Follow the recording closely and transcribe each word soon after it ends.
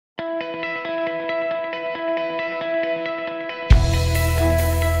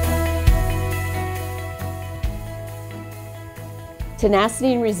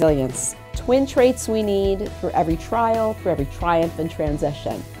Tenacity and resilience, twin traits we need through every trial, through every triumph and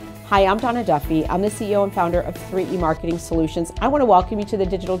transition. Hi, I'm Donna Duffy. I'm the CEO and founder of 3E Marketing Solutions. I want to welcome you to the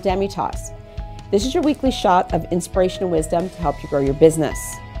Digital Demitasse. This is your weekly shot of inspiration and wisdom to help you grow your business.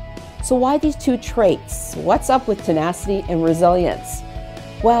 So why these two traits? What's up with tenacity and resilience?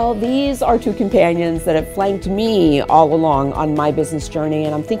 Well, these are two companions that have flanked me all along on my business journey,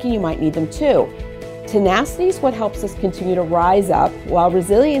 and I'm thinking you might need them too. Tenacity is what helps us continue to rise up, while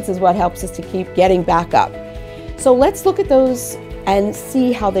resilience is what helps us to keep getting back up. So let's look at those and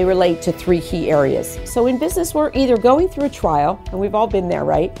see how they relate to three key areas. So in business, we're either going through a trial, and we've all been there,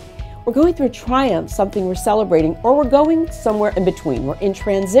 right? We're going through a triumph, something we're celebrating, or we're going somewhere in between. We're in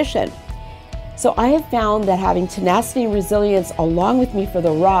transition. So I have found that having tenacity and resilience along with me for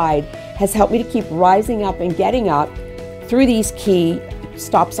the ride has helped me to keep rising up and getting up through these key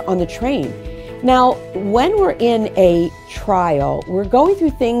stops on the train. Now, when we're in a trial, we're going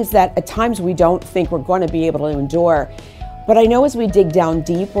through things that at times we don't think we're going to be able to endure. But I know as we dig down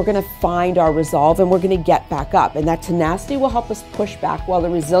deep, we're going to find our resolve and we're going to get back up. And that tenacity will help us push back while the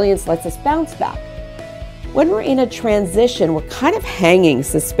resilience lets us bounce back. When we're in a transition, we're kind of hanging,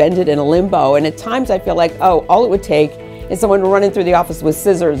 suspended in a limbo. And at times I feel like, oh, all it would take is someone running through the office with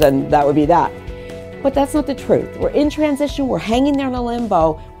scissors and that would be that. But that's not the truth. We're in transition, we're hanging there in a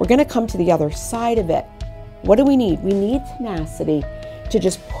limbo. We're going to come to the other side of it. What do we need? We need tenacity to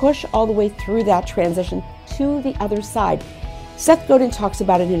just push all the way through that transition to the other side. Seth Godin talks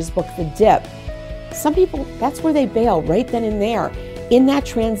about it in his book, The Dip. Some people, that's where they bail right then and there. In that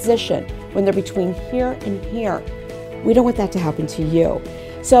transition, when they're between here and here. We don't want that to happen to you.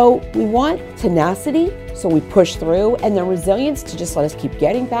 So we want tenacity, so we push through, and the resilience to just let us keep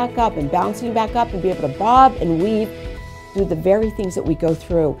getting back up and bouncing back up and be able to bob and weave through the very things that we go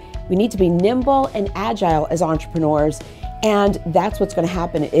through. We need to be nimble and agile as entrepreneurs, and that's what's going to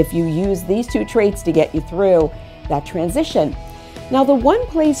happen if you use these two traits to get you through that transition. Now, the one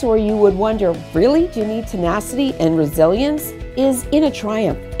place where you would wonder, really, do you need tenacity and resilience, is in a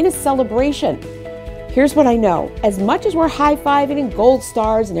triumph, in a celebration. Here's what I know. As much as we're high-fiving and gold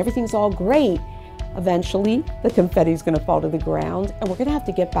stars and everything's all great, eventually the confetti is going to fall to the ground and we're going to have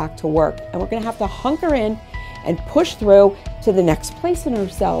to get back to work and we're going to have to hunker in and push through to the next place in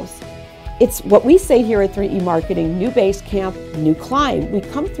ourselves. It's what we say here at 3E Marketing, new base camp, new climb. We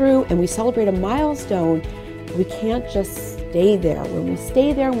come through and we celebrate a milestone. We can't just stay there. When we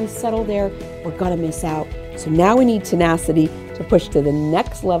stay there and we settle there, we're going to miss out. So now we need tenacity to push to the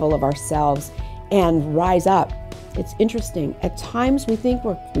next level of ourselves and rise up. It's interesting. At times we think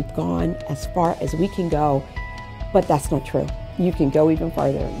we've gone as far as we can go, but that's not true. You can go even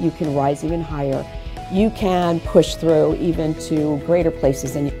farther. You can rise even higher. You can push through even to greater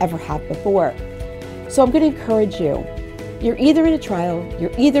places than you ever have before. So I'm going to encourage you. You're either in a trial,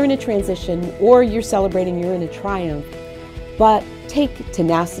 you're either in a transition, or you're celebrating you're in a triumph. But take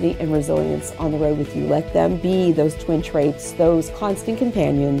tenacity and resilience on the road with you. Let them be those twin traits, those constant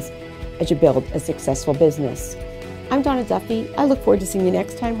companions as you build a successful business. I'm Donna Duffy. I look forward to seeing you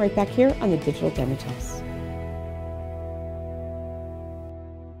next time right back here on the Digital Demitasse.